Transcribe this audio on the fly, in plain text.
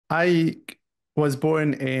I was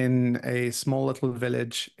born in a small little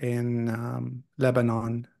village in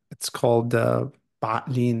Lebanon. It's called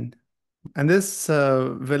Ba'lin. And this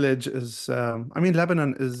village is,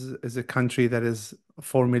 Lebanon is a country that is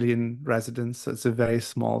 4 million residents. So it's a very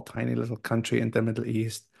small, tiny little country in the Middle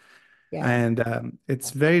East. Yeah. And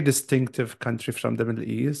it's very distinctive country from the Middle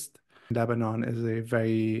East. Lebanon is a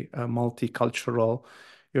very multicultural.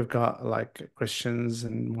 You've got like Christians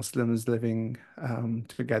and Muslims living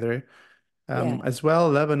together. Yeah. As well,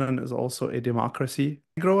 Lebanon is also a democracy.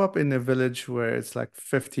 I grew up in a village where it's like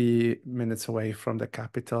 50 minutes away from the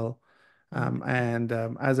capital. And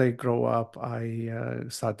as I grow up, I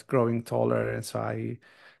start growing taller. And so I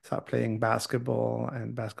start playing basketball,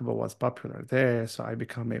 and basketball was popular there. So I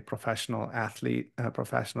become a professional athlete, a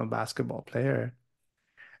professional basketball player.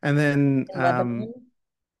 And then In Lebanon?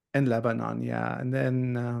 in Lebanon, yeah. And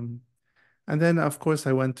then, of course,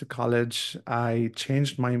 I went to college. I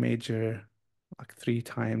changed my major like 3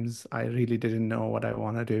 times. I really didn't know what I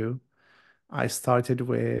want to do. I started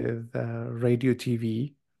with radio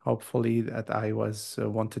TV, hopefully that I was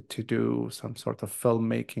wanted to do some sort of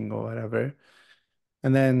filmmaking or whatever.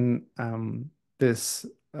 And then this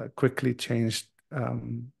quickly changed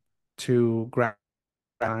to graphic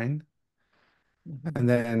design. And Mhm.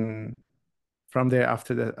 then from there,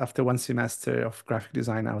 after 1 semester of graphic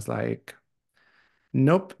design, I was like,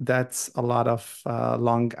 nope, that's a lot of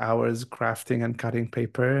long hours crafting and cutting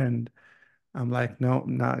paper. And I'm like, no,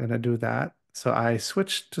 I'm not gonna do that. So I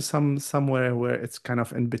switched to somewhere where it's kind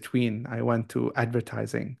of in between. I went to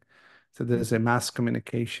advertising. So there's a mass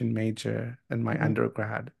communication major in my Mhm.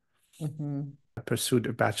 undergrad. Mhm. I pursued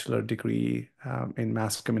a bachelor degree in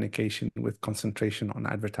mass communication with concentration on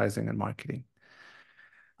advertising and marketing.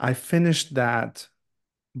 I finished that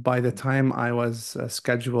by the time I was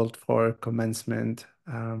scheduled for commencement.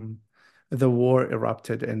 The war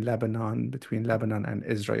erupted in Lebanon between Lebanon and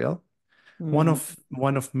Israel. Mm.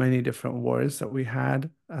 One of many different wars that we had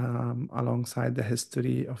alongside the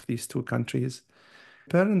history of these two countries.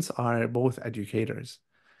 Parents are both educators,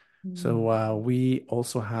 so Mm. we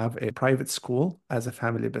also have a private school as a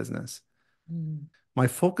family business. Mm. My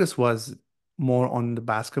focus was more on the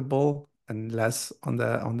basketball and less on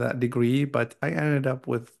the degree, but I ended up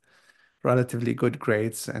with relatively good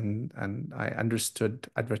grades and I understood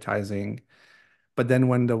advertising. But then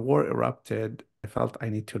when the war erupted, I felt I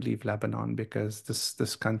need to leave Lebanon because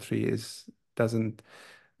this country doesn't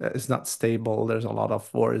is not stable. There's a lot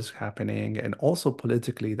of wars happening, and also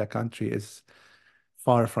politically, the country is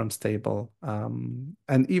far from stable.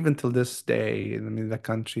 And even till this day, I mean, the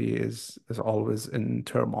country is always in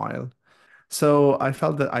turmoil. So I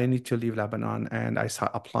felt that I need to leave Lebanon, and I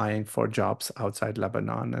started applying for jobs outside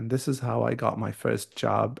Lebanon. And this is how I got my first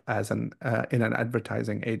job as an in an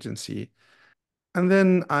advertising agency. And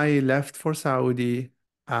then I left for Saudi.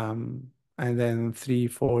 And then 3,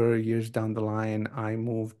 4 years down the line, I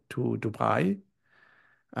moved to Dubai.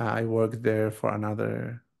 I worked there for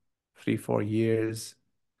another 3, 4 years.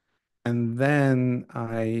 And then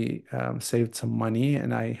I saved some money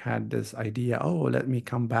and I had this idea, oh, let me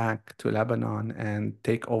come back to Lebanon and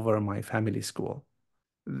take over my family school.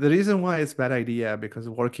 The reason why it's a bad idea because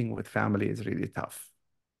working with family is really tough.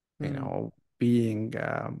 You Mm. know, being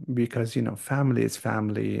because family is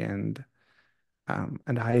family, and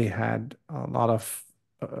I had a lot of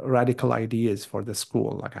radical ideas for the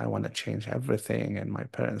school. Like I want to change everything, and my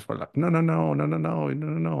parents were like, no, no, no, no, no, no, no,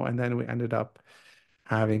 no, no. And then we ended up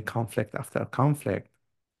having conflict after conflict.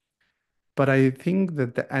 But I think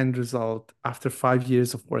that the end result, after 5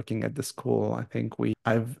 years of working at the school, I think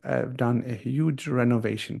I've done a huge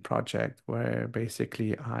renovation project where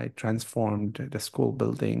basically I transformed the school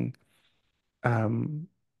building um,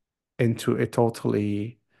 into a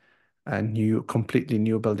totally completely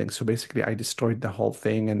new building. So basically, I destroyed the whole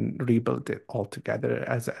thing and rebuilt it all together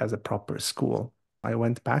as a proper school. I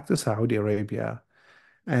went back to Saudi Arabia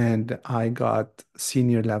and I got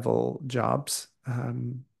senior level jobs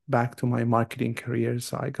back to my marketing career.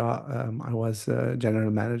 So I was a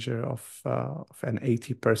general manager of an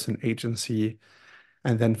 80-person agency.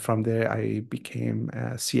 And then from there, I became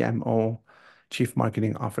a CMO, Chief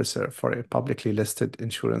Marketing Officer for a publicly listed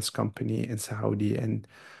insurance company in Saudi. And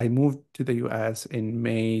I moved to the US in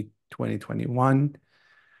May 2021.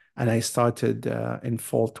 And I started in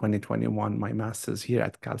fall 2021 my master's here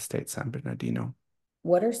at Cal State San Bernardino.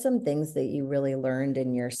 What are some things that you really learned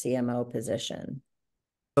in your CMO position?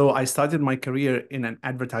 So I started my career in an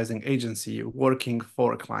advertising agency working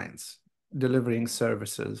for clients, delivering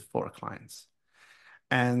services for clients.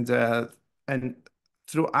 And and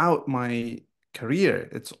throughout my career,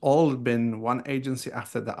 it's all been one agency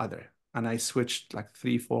after the other. and I switched like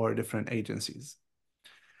three, four different agencies.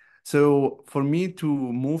 So for me to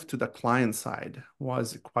move to the client side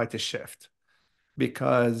was quite a shift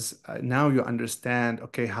because now you understand,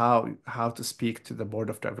 okay, how to speak to the board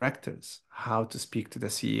of directors, how to speak to the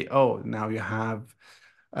CEO. Now you have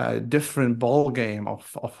a different ball game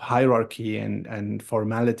of hierarchy and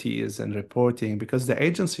formalities and reporting because the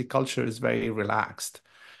agency culture is very relaxed,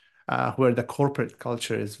 where the corporate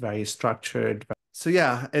culture is very structured. So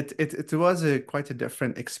yeah, it was quite a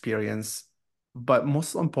different experience, but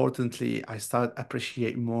most importantly, I started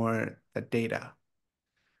appreciate more the data.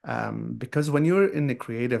 Because when you're in the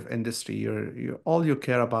creative industry, you all you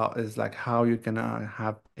care about is like how you're gonna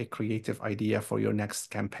have a creative idea for your next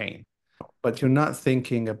campaign. But you're not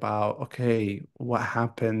thinking about, okay, what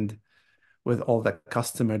happened with all the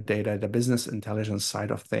customer data, the business intelligence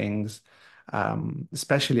side of things.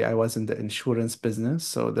 Especially I was in the insurance business,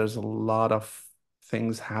 so there's a lot of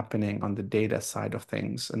things happening on the data side of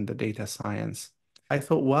things and the data science. I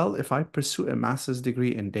thought, well, if I pursue a master's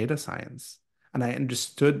degree in data science and I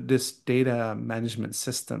understood this data management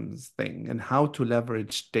systems thing and how to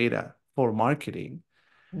leverage data for marketing,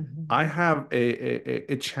 Mhm. I have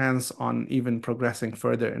a chance on even progressing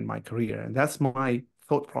further in my career. And that's my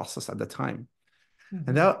thought process at the time.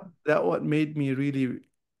 And Mhm. that what made me really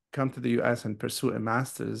come to the US and pursue a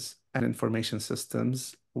master's in information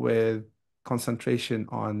systems with concentration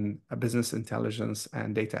on business intelligence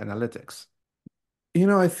and data analytics.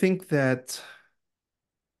 I think that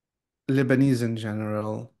Lebanese in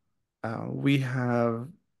general, we have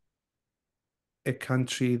a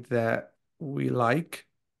country that we like,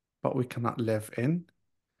 but we cannot live in.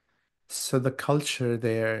 So the culture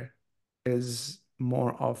there is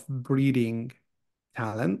more of breeding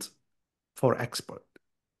talent for export.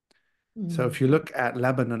 So Mhm. if you look at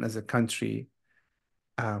Lebanon as a country,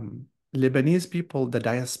 Lebanese people, the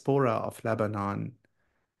diaspora of Lebanon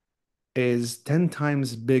is 10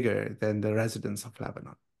 times bigger than the residents of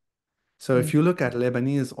Lebanon. So if Mhm. you look at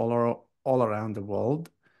Lebanese all around the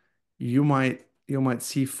world, you might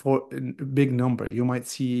see a big number. You might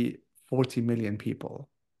see 40 million people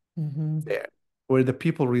Mhm. there, where the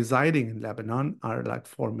people residing in Lebanon are like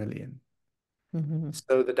 4 million. Mhm.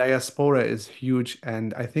 So the diaspora is huge,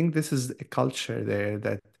 and I think this is a culture there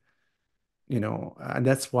that and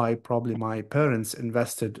that's why probably my parents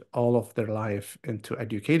invested all of their life into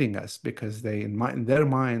educating us because in their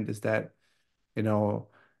mind is that, you know,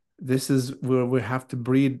 this is where we have to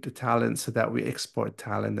breed the talent so that we export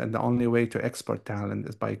talent. And the only way to export talent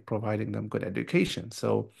is by providing them good education.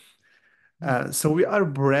 So we are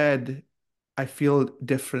bred, I feel,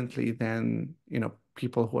 differently than,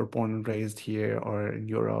 people who are born and raised here or in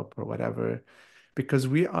Europe or whatever, because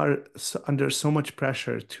we are under so much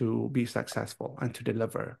pressure to be successful and to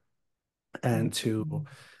deliver and to Mhm.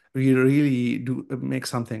 we really do make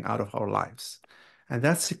something out of our lives. And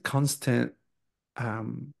that's a constant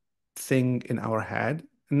um, thing in our head.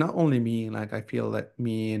 Not only me, like I feel that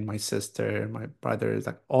me and my sister, my brothers,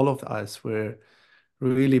 like all of us, were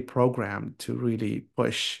really programmed to really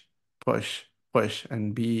push, push, push,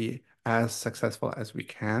 and be as successful as we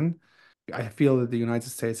can. I feel that the United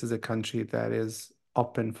States is a country that is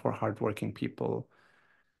open for hardworking people.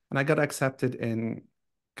 And I got accepted in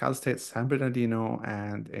Cal State San Bernardino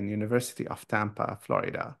and in University of Tampa,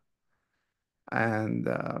 Florida. And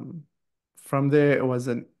from there, it was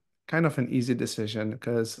an kind of an easy decision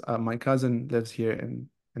because my cousin lives here in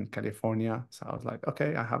California. So I was like,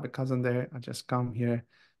 okay, I have a cousin there. I just come here.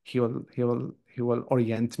 He will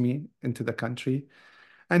orient me into the country.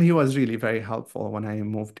 And he was really very helpful when I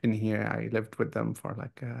moved in here. I lived with them for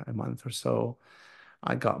like a month or so.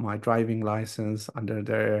 I got my driving license under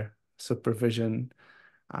their supervision.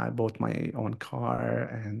 I bought my own car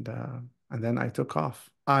and then I took off.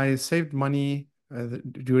 I saved money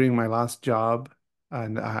during my last job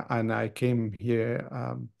and I came here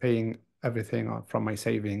paying everything from my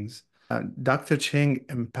savings. Dr. Ching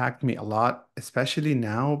impacted me a lot, especially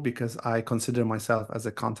now because I consider myself as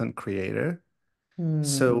a content creator. Mhm.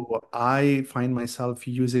 So I find myself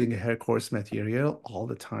using her course material all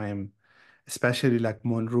the time, especially like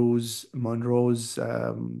Monroe's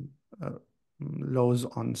uh, laws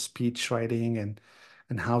on speech writing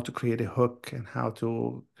and how to create a hook and how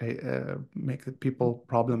to make the people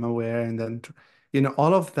problem aware and then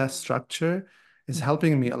all of that structure is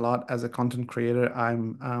helping me a lot as a content creator. I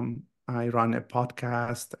run a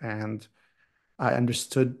podcast and I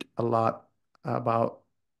understood a lot about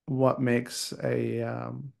what makes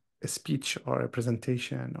a speech or a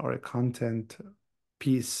presentation or a content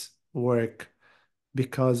piece work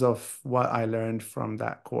because of what I learned from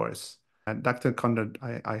that course. And Dr. Conrad,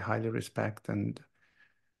 I highly respect, and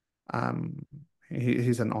Um,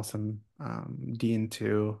 he's an awesome dean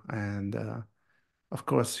too, and of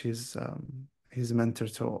course he's a mentor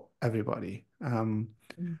to everybody.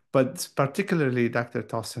 But particularly Dr.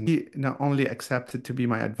 Towson, he not only accepted to be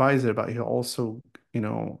my advisor, but he also, you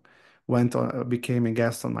know, went on, became a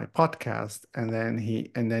guest on my podcast, and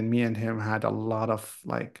then me and him had a lot of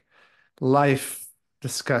like life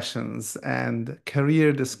discussions and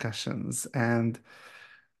career discussions and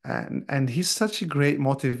he's such a great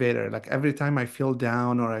motivator. Like every time I feel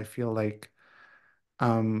down or I feel like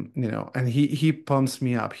and he pumps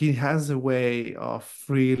me up. He has a way of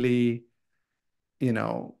really,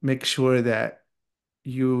 make sure that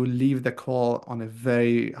you leave the call on a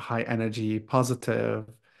very high energy, positive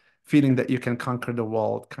feeling that you can conquer the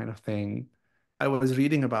world kind of thing. I was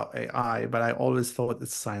reading about AI, but I always thought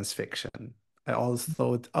it's science fiction. I always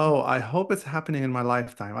thought, oh, I hope it's happening in my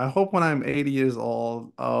lifetime. I hope when I'm 80 years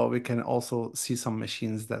old, oh, we can also see some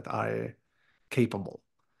machines that are capable.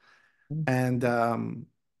 And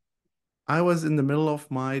I was in the middle of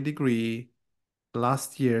my degree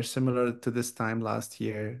last year, similar to this time last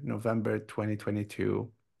year, November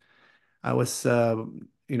 2022. I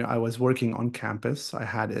was working on campus. I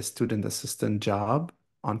had a student assistant job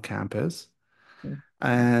on campus,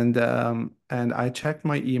 and I checked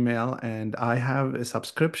my email, and I have a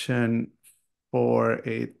subscription for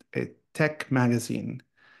a tech magazine.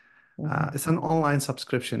 It's an online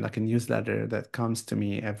subscription, like a newsletter that comes to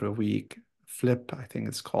me every week. Flip, I think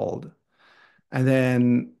it's called. And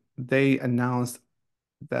then they announced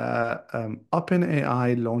that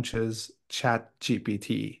OpenAI launches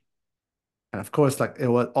ChatGPT. And of course, like it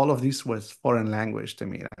was all of this was foreign language to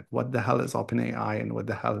me. Like, what the hell is OpenAI and what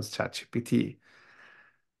the hell is ChatGPT?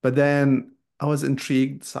 But then I was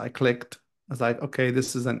intrigued, so I clicked. I was like, okay,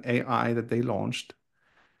 this is an AI that they launched.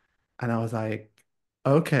 And I was like,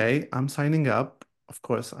 okay, I'm signing up. Of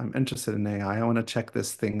course, I'm interested in AI. I want to check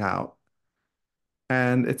this thing out.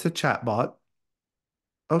 And it's a chatbot.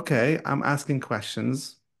 Okay, I'm asking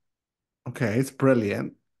questions. Okay, it's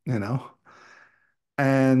brilliant, you know.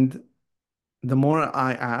 And the more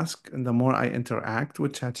I ask and the more I interact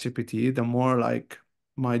with ChatGPT, the more like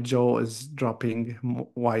my jaw is dropping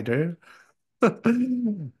wider.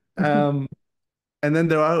 Um, and then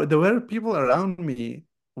there were people around me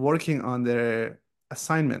working on their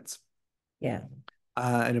assignments. Yeah.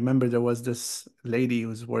 I remember there was this lady who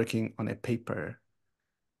was working on a paper,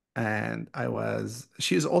 and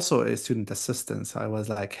she is also a student assistant. So I was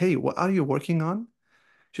like, "Hey, what are you working on?"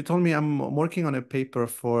 She told me I'm working on a paper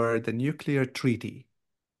for the nuclear treaty.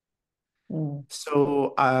 Mm.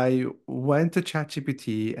 So I went to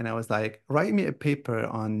ChatGPT and I was like, write me a paper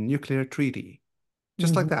on nuclear treaty,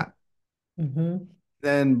 just like Mhm. that. Mhm.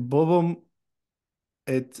 Then boom, boom,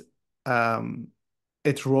 it um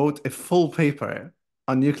it wrote a full paper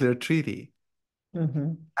on nuclear treaty.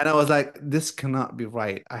 Mhm. And I was like, this cannot be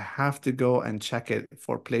right. I have to go and check it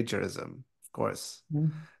for plagiarism, of course.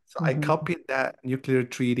 Mhm. So I Mhm. copied that nuclear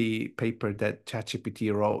treaty paper that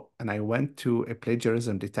ChatGPT wrote, and I went to a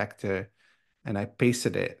plagiarism detector and I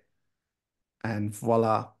pasted it, and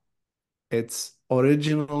voila, it's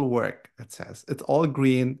original work, it says. It's all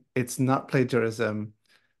green, it's not plagiarism.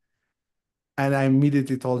 And I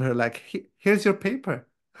immediately told her, like, Here's your paper."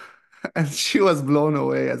 And she was blown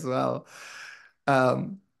away as well.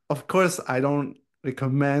 Of course, I don't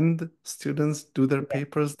recommend students do their Yeah.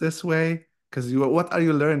 papers this way because what are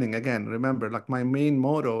you learning? Again, remember, like my main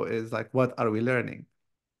motto is like, what are we learning?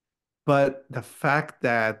 But the fact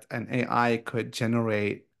that an AI could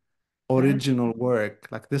generate Yeah. original work,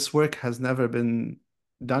 like this work has never been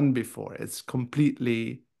done before. It's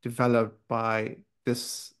completely developed by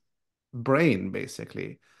this brain,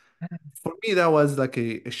 basically. For me, that was like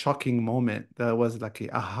a shocking moment. That was like a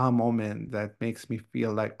aha moment that makes me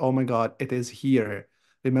feel like, oh my God, it is here.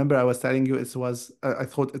 Remember, I was telling you I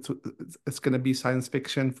thought it's gonna be science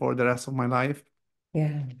fiction for the rest of my life.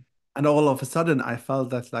 Yeah. And all of a sudden, I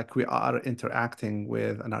felt that like we are interacting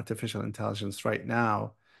with an artificial intelligence right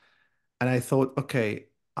now. And I thought, okay,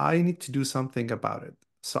 I need to do something about it.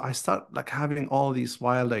 So I start like having all these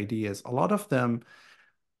wild ideas. A lot of them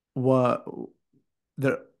were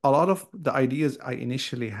a lot of the ideas I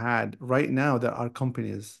initially had. Right now, there are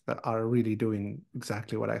companies that are really doing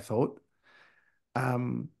exactly what I thought.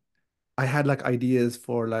 Um, I had like ideas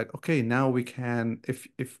for like, okay, now we can,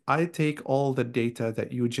 if I take all the data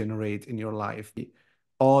that you generate in your life,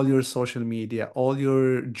 all your social media, all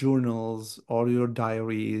your journals, all your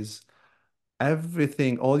diaries,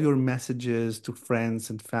 everything, all your messages to friends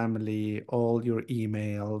and family, all your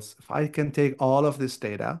emails, if I can take all of this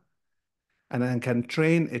data and then can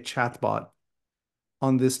train a chatbot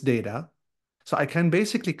on this data. So I can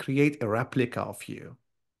basically create a replica of you,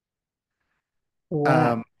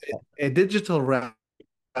 Wow. um, a digital replica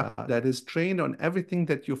that is trained on everything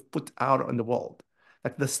that you've put out on the world,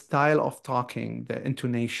 like the style of talking, the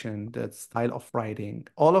intonation, the style of writing,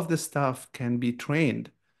 all of this stuff can be trained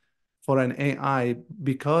for an AI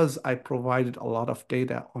because I provided a lot of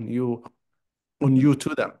data on Mhm. you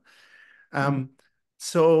to them. Um,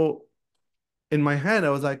 so in my head,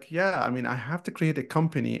 I was like, yeah, I mean, I have to create a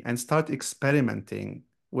company and start experimenting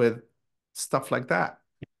with stuff like that.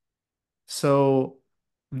 So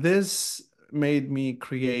this made me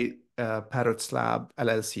create Parrots Lab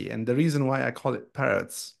LLC. And the reason why I call it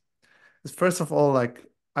Parrots is first of all, like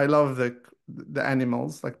I love the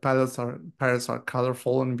animals. Like parrots are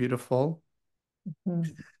colorful and beautiful.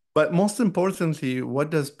 Mhm. But most importantly,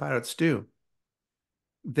 what does parrots do?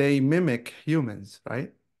 They mimic humans,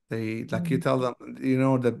 right? They like you Mhm. tell them,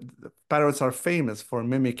 the parrots are famous for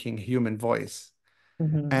mimicking human voice.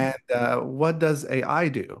 Mhm. And what does AI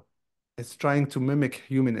do? It's trying to mimic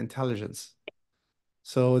human intelligence.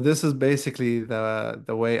 So this is basically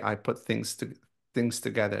the way I put things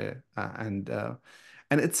together, and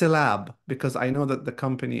it's a lab because I know that the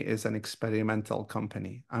company is an experimental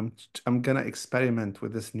company. I'm gonna experiment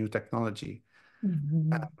with this new technology.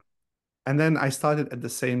 Mhm. And then I started at the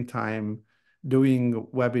same time doing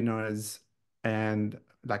webinars and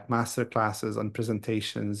like master classes and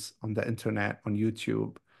presentations on the internet, on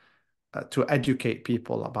YouTube, to educate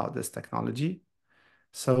people about this technology.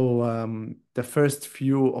 So the first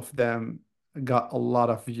few of them got a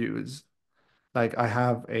lot of views. Like I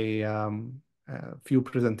have a few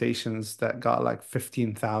presentations that got like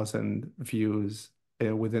 15,000 views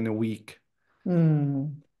within a week.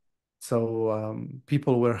 Mm. So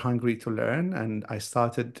people were hungry to learn, and I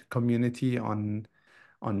started community on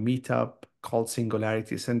Meetup called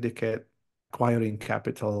Singularity Syndicate. Acquiring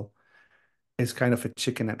capital is kind of a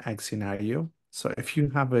chicken and egg scenario. So if you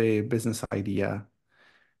have a business idea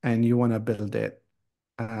and you want to build it,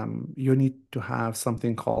 you need to have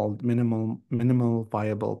something called minimal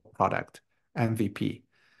viable product, MVP.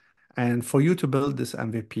 And for you to build this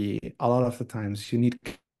MVP, a lot of the times you need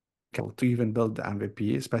to even build the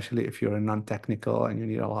MVP, especially if you're a non-technical and you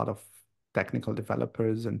need a lot of technical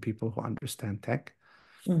developers and people who understand tech.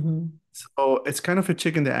 Mhm. So it's kind of a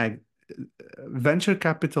chicken and egg. Venture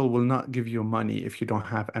capital will not give you money if you don't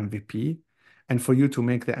have MVP. And for you to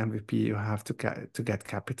make the MVP, you have to get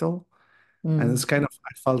capital. And it's Mm. kind of,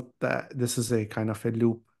 I felt that this is a kind of a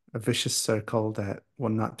loop, a vicious circle that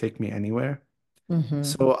will not take me anywhere. Mhm.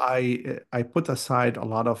 So I put aside a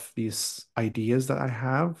lot of these ideas that I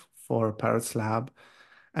have for Parrots Lab,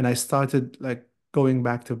 and I started like going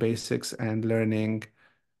back to basics and learning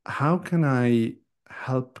how can I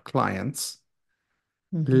help clients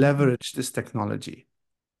Mhm. leverage this technology.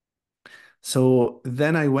 So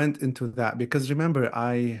then I went into that because remember,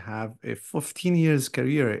 I have a 15 years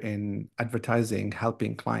career in advertising,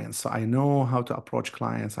 helping clients. So I know how to approach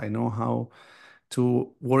clients. I know how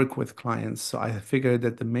to work with clients. So I figured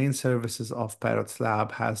that the main services of Parrots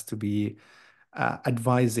Lab has to be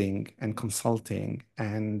advising and consulting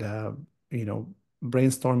and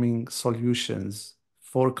brainstorming solutions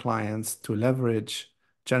for clients to leverage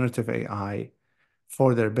generative AI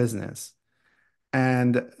for their business.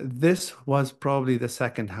 And this was probably the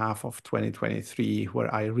second half of 2023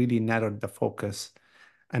 where I really narrowed the focus.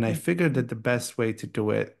 And I figured that the best way to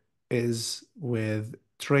do it is with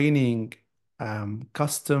training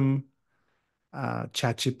custom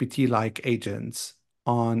ChatGPT-like agents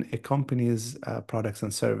on a company's products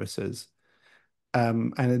and services.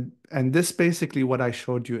 And this basically what I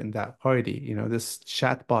showed you in that party, this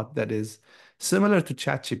chatbot that is similar to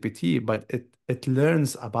ChatGPT, but it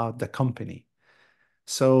learns about the company.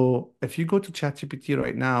 So if you go to ChatGPT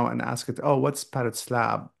right now and ask it, oh, what's Parrot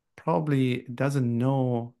Lab? Probably it doesn't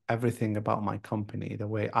know everything about my company the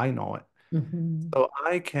way I know it. Mhm. So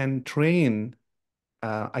I can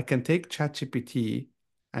take ChatGPT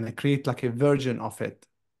and I create like a version of it.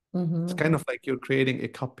 It's Mhm. kind of like you're creating a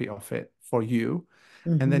copy of it for you,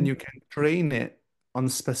 and then Mhm. you can train it on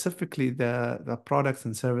specifically the products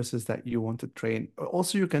and services that you want to train.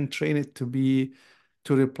 Also, you can train it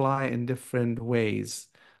to reply in different ways.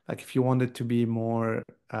 Like if you want it to be more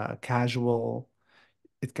casual,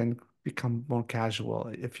 it can become more casual.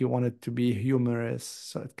 If you want it to be humorous,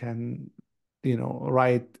 so it can,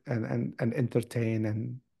 write and entertain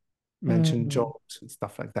and mention Mhm. jokes and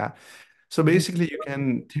stuff like that. So Mhm. basically, you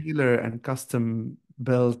can tailor and custom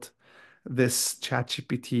build this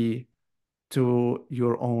ChatGPT to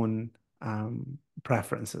your own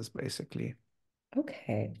preferences, basically.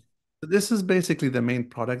 Okay. So this is basically the main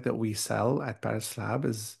product that we sell at Paris Lab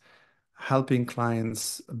is helping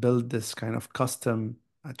clients build this kind of custom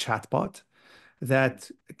chatbot that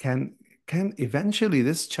can can eventually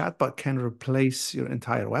this chatbot can replace your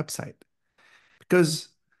entire website. Because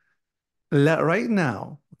right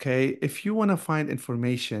now, okay, if you want to find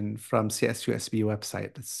information from CSUSB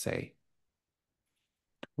website, let's say,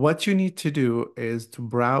 what you need to do is to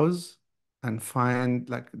browse and find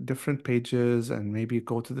like different pages and maybe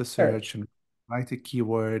go to the search Search. and write a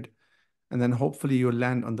keyword. And then hopefully you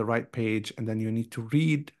land on the right page. And then you need to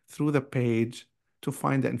read through the page to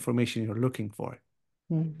find the information you're looking for.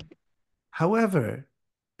 Mm. However,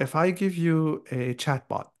 if I give you a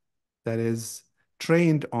chatbot that is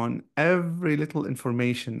trained on every little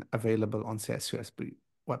information available on CSUSB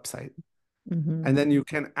website, Mhm. and then you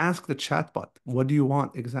can ask the chatbot, what do you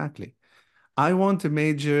want exactly? I want a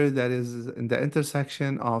major that is in the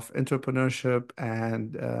intersection of entrepreneurship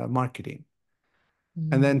and marketing.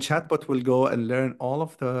 And Mhm. then chatbot will go and learn all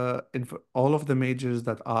of the majors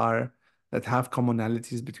that have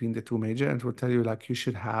commonalities between the two major, and will tell you like you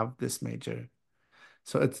should have this major.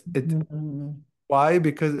 So it Mhm. why?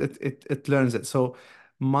 Because it learns it. So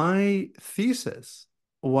my thesis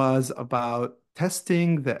was about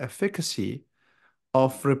testing the efficacy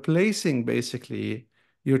of replacing basically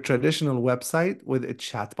your traditional website with a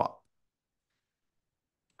chatbot.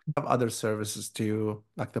 Have other services too,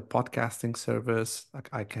 like the podcasting service. Like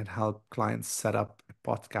I can help clients set up a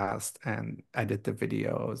podcast and edit the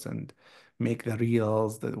videos and make the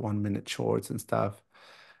reels, the 1 minute shorts and stuff.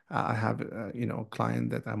 I have, a client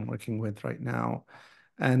that I'm working with right now.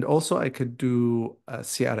 And also I could do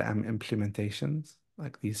CRM implementations,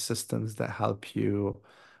 like these systems that help you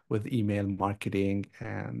with email marketing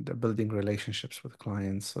and building relationships with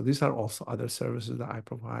clients. So these are also other services that I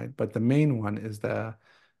provide. But the main one is the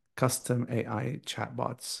custom AI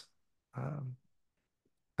chatbots. Um,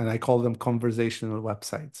 and I call them conversational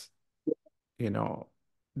websites. You know,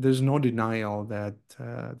 there's no denial that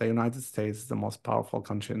the United States is the most powerful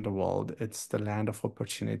country in the world. It's the land of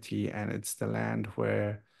opportunity and it's the land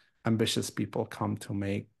where ambitious people come to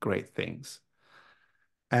make great things.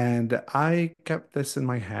 And I kept this in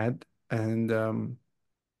my head. And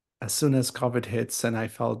as soon as COVID hits and I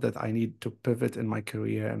felt that I need to pivot in my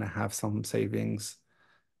career and I have some savings,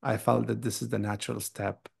 I felt that this is the natural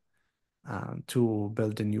step to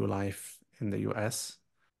build a new life in the US.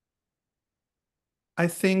 I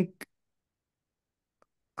think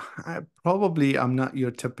I'm not your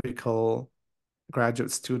typical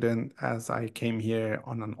graduate student as I came here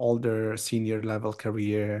on an older senior level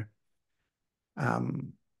career.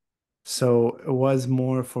 Um, so it was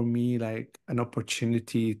more for me like an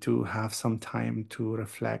opportunity to have some time to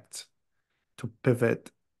reflect, to pivot,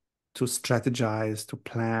 to strategize, to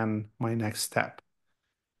plan my next step.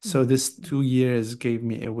 So this 2 years gave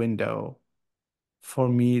me a window for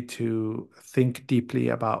me to think deeply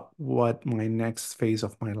about what my next phase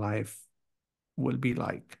of my life will be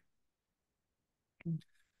like.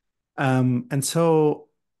 And so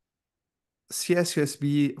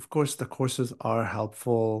CSUSB, of course, the courses are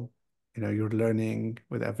helpful. You know, you're learning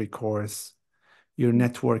with every course. You're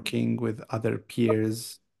networking with other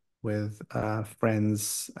peers, with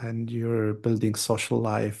friends, and you're building social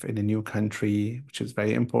life in a new country, which is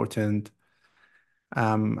very important.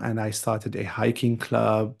 And I started a hiking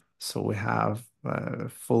club. So we have a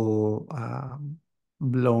full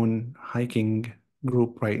blown hiking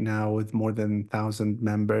group right now with more than 1,000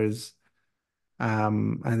 members.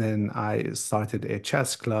 And then I started a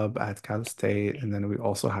chess club at Cal State. And then we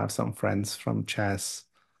also have some friends from chess.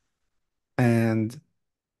 And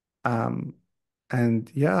um,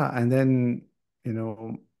 and yeah, and then,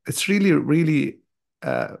 it's really, really,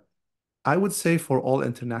 uh, I would say for all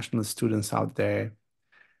international students out there,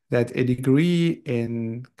 that a degree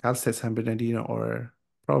in Cal State San Bernardino or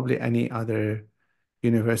probably any other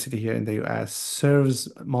university here in the US serves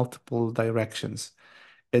multiple directions.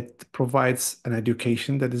 It provides an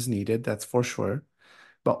education that is needed, that's for sure,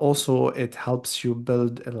 but also it helps you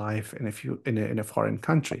build a life in a foreign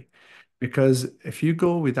country. Because if you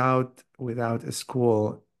go without a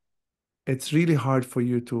school, it's really hard for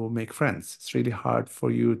you to make friends. It's really hard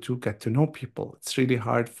for you to get to know people. It's really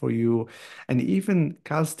hard for you. And even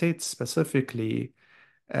Cal State specifically,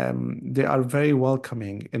 they are very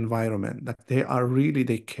welcoming environment. Like they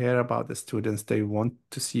care about the students. They want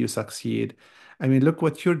to see you succeed. I mean, look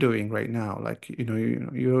what you're doing right now. Like,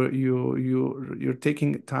 you're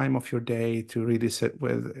taking time of your day to really sit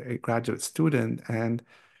with a graduate student and,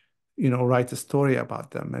 write a story about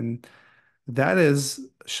them. And that is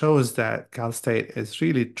shows that Cal State is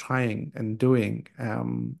really trying and doing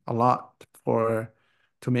a lot for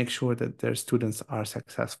to make sure that their students are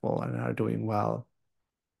successful and are doing well.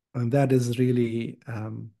 And that is really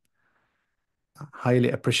highly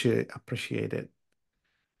appreciated.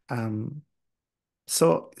 Um,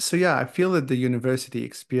 so yeah, I feel that the university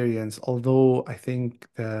experience, although I think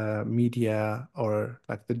the media or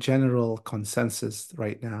like the general consensus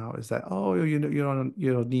right now is that, oh, you don't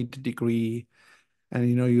need the degree. And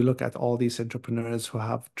you look at all these entrepreneurs who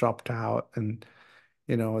have dropped out, and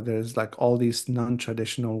there's like all these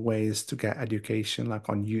non-traditional ways to get education, like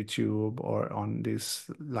on YouTube or on this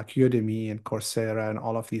like Udemy and Coursera and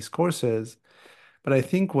all of these courses. But I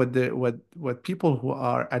think what people who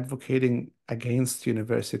are advocating against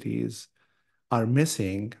universities are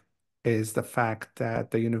missing is the fact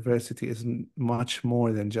that the university is much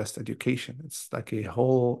more than just education. It's like a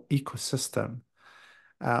whole ecosystem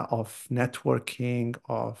of networking,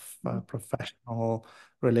 of professional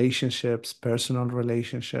relationships, personal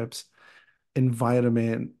relationships,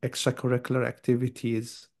 environment, extracurricular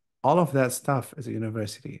activities. All of that stuff is a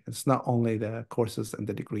university. It's not only the courses and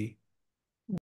the degree.